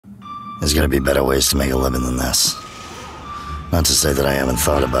There's gonna be better ways to make a living than this. Not to say that I haven't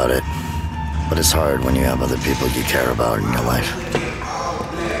thought about it, but it's hard when you have other people you care about in your life.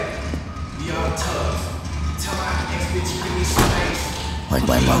 Like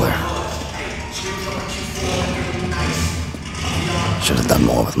my mother. Should have done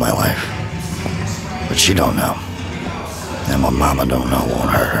more with my life. But she don't know. And what mama don't know won't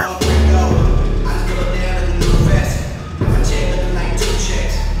hurt her.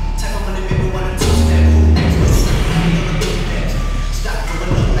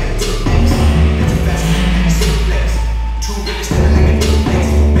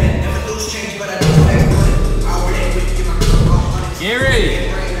 Gary!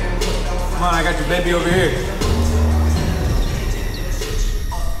 Come on, I got your baby over here.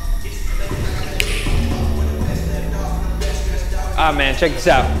 Ah, man, check this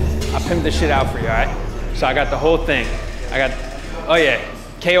out. I pimped this shit out for you, all right? So I got the whole thing. I got, oh yeah,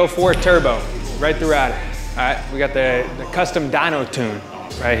 KO4 turbo right throughout it. All right, we got the custom dyno tune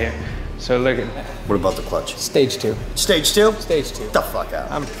right here. So look at that. What about the clutch? Stage 2. Stage 2? Stage 2. Get the fuck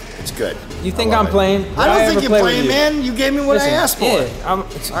out. It's good. You think I'm playing? I don't think you're playing, man. You gave me what I asked for. Yeah,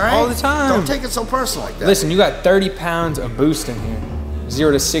 it's all right? All the time. Don't take it so personal like that. Listen, you got 30 pounds of boost in here.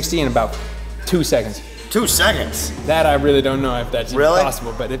 0 to 60 in about 2 seconds. 2 seconds? That I really don't know if that's really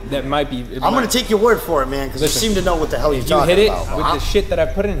possible, but that might be. I'm going to take your word for it, man, because you seem to know what the hell you're talking about. If you hit it with the shit that I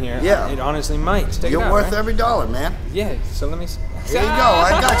put in here, it honestly might. You're worth every dollar, man. Yeah, so let me... Here you go,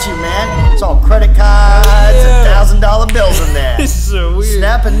 I got you, man. It's all credit cards and $1,000 bills in there. This is so weird.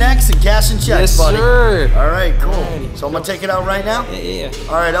 Snapping necks and cashing checks, buddy. Yes, sir. All right, cool. Alrighty. So I'm going to take it out right now? Yeah.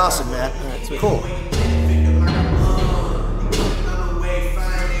 All right, awesome, man. All right, sweet. Cool.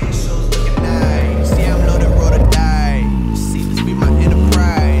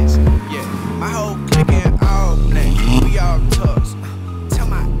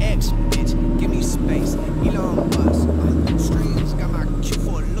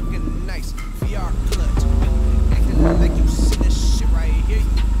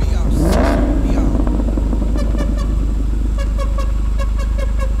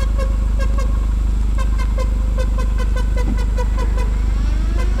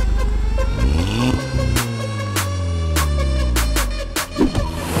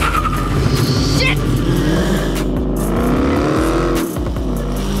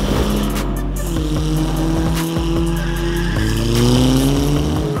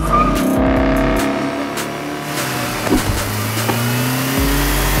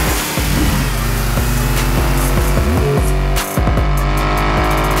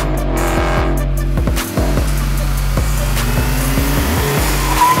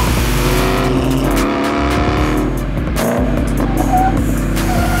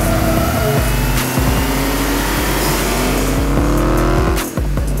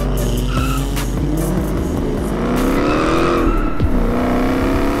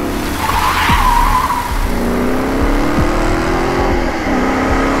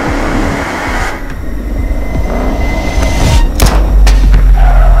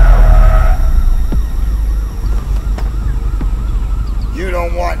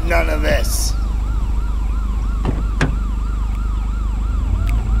 None of this.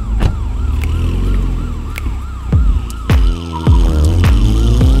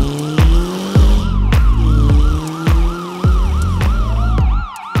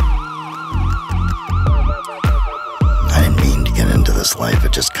 I didn't mean to get into this life,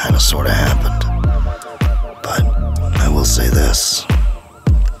 it just kind of sort of happened. But I will say this.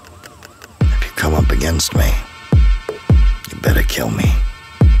 If you come up against me, you better kill me.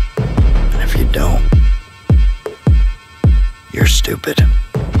 If you don't, you're stupid.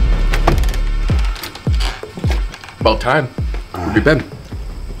 About time. Where have you been?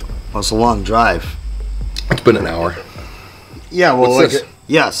 Well, it's a long drive. It's been an hour. Yeah, well, what's this?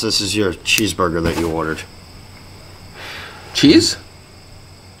 Yes, this is your cheeseburger that you ordered. Cheese?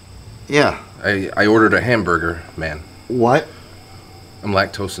 Yeah. I ordered a hamburger, man. What? I'm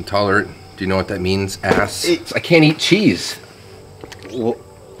lactose intolerant. Do you know what that means, ass? I can't eat cheese. Well,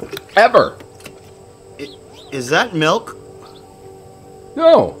 ever. Is that milk?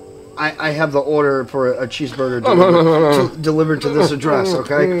 No. I have the order for a cheeseburger delivered to this address,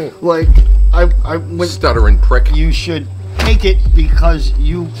 okay? Like, I went... Stuttering prick. You should take it because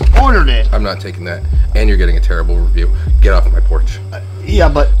you ordered it. I'm not taking that. And you're getting a terrible review. Get off my porch. Yeah,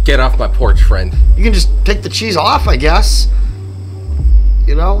 but... Get off my porch, friend. You can just take the cheese off, I guess.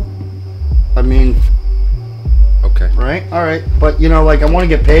 You know? I mean... Okay. Right? All right. But, you know, like, I want to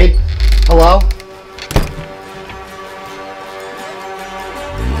get paid. Hello?